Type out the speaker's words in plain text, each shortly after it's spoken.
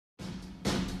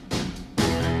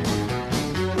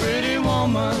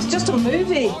It's just a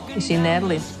movie. You see,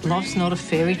 Natalie, life's not a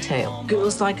fairy tale.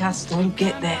 Girls like us don't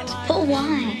get that. But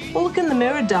why? Well, look in the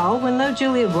mirror, doll. We're no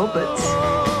Julia Roberts.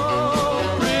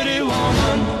 Pretty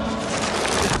woman.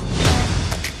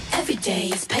 Every day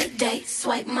is payday.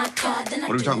 Swipe my card, then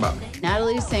What are we talking about?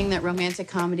 Natalie's saying that romantic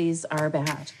comedies are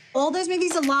bad. All those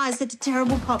movies are lies. They're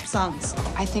terrible pop songs.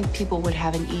 I think people would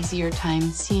have an easier time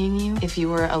seeing you if you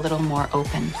were a little more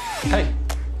open. Hey,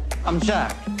 I'm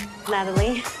Jack.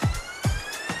 Natalie.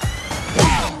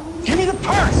 Give me the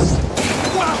purse!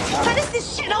 Why does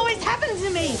this shit always happen to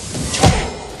me?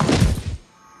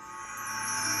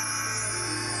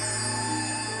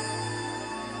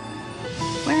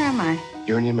 Where am I?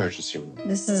 You're in the emergency room.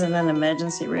 This isn't an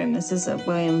emergency room. This is a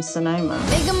Williams Sonoma.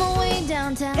 Making my way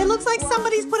downtown. It looks like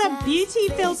somebody's put a beauty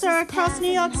filter across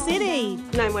New York City.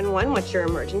 911, what's your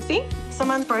emergency?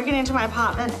 Someone's broken into my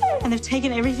apartment and they've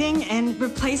taken everything and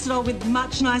replaced it all with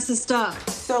much nicer stuff.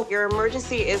 So your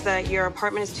emergency is that your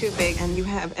apartment is too big and you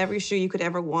have every shoe you could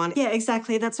ever want. Yeah,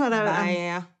 exactly. That's what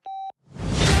Yeah.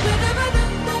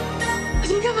 I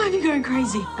think I might be going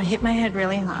crazy. I hit my head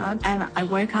really hard and I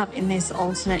woke up in this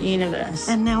alternate universe.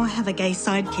 And now I have a gay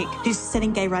sidekick who's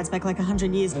setting gay rights back like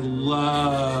 100 years. I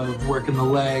love working the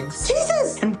legs.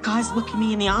 Jesus! And guys look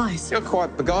me in the eyes. You're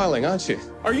quite beguiling, aren't you?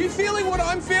 Are you feeling what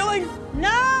I'm feeling? No!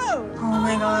 Oh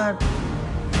my God.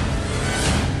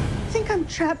 I think I'm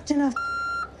trapped in a...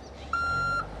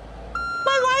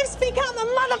 My life's become a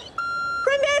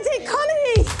romantic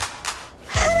comedy!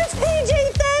 And it's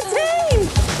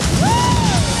PG-13!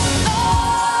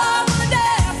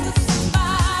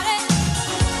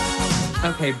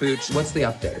 Okay, Booch, what's the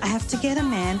update? I have to get a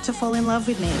man to fall in love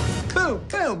with me. Boom,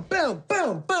 boom, boom,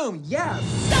 boom, boom, yes!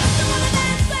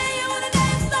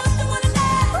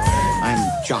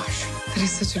 I'm Josh. That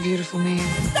is such a beautiful name.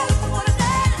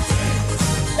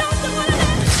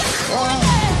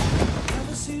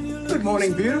 Good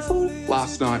morning, beautiful.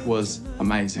 Last night was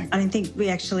amazing. I don't think we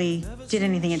actually did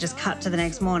anything. It just cut to the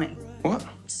next morning. What?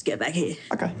 Just get back here.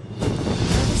 Okay.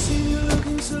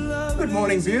 Good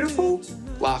morning, beautiful.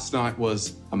 Last night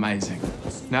was amazing.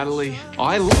 Natalie,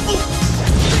 I